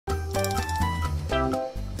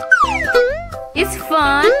It's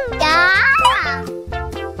fun. Yeah.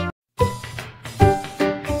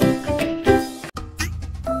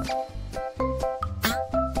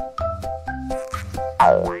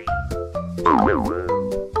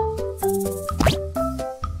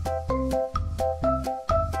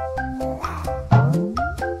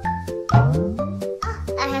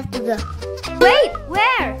 I have to go. Wait,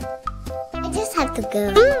 where? I just have to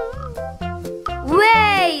go.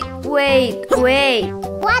 Wait.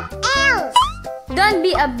 What else? Don't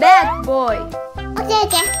be a bad boy.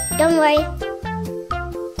 Okay. Don't worry.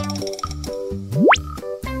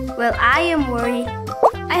 Well, I am worried.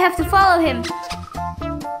 I have to follow him.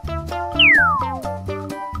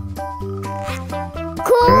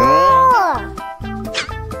 Cool.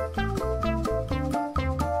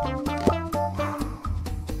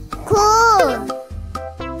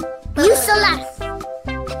 You select.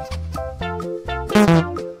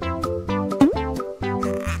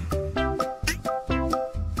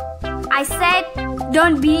 I said,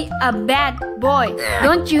 don't be a bad boy.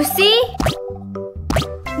 Don't you see?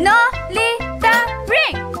 No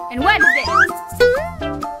littering. And what is it?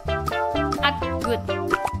 Good.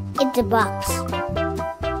 It's a box.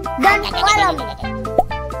 Don't follow me.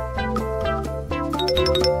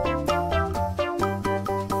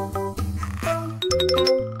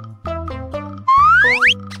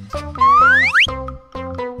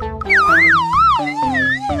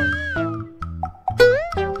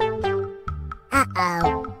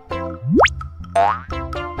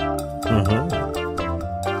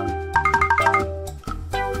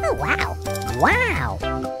 Wow.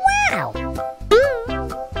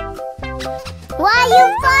 Why you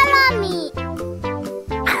follow me?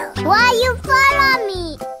 Why you follow me?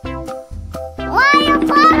 Why you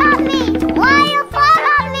follow me? Why you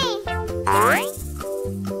follow me?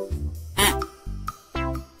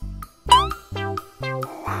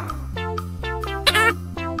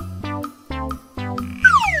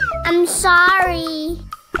 I'm sorry.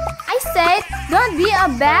 I said, don't be a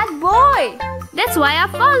bad boy. That's why I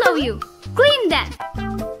follow you. Clean that.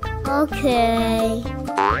 Okay.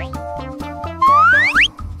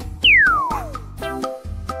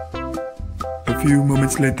 A few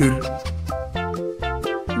moments later.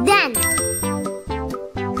 Done.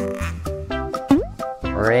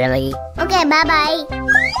 Really? Okay, bye-bye.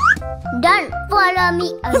 Don't follow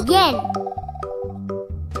me again.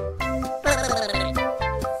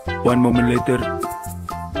 1 moment later.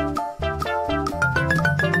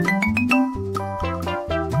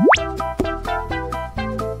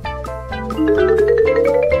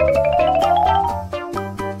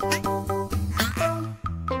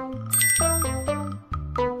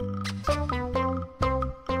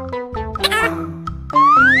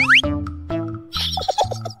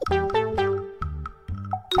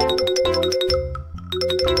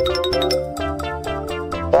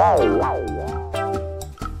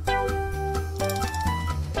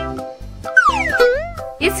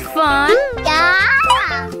 It's fun. Yeah.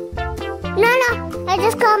 No. I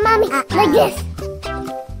just call mommy like this.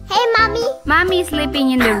 Hey, mommy. Mommy is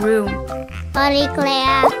sleeping in the room. Sorry,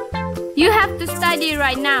 Claire. You have to study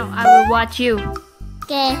right now. I will watch you.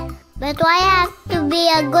 Okay, but why I have to be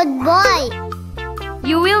a good boy?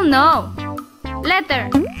 You will know. Later.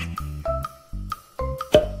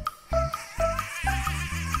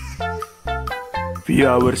 Few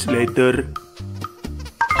hours later.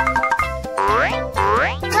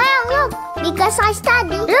 Well, look, because I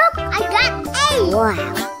study. Look, I got A. Wow.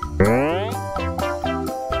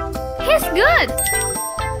 He's good.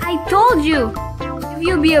 I told you. If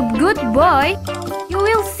you be a good boy, you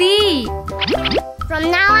will see. From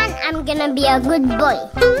now on, I'm gonna be a good boy.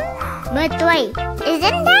 But wait,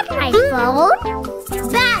 isn't that my phone?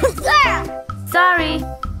 Bad girl! Sorry.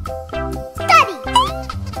 Study!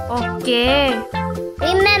 Okay.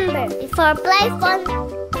 Remember, before play phone,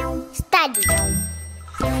 study.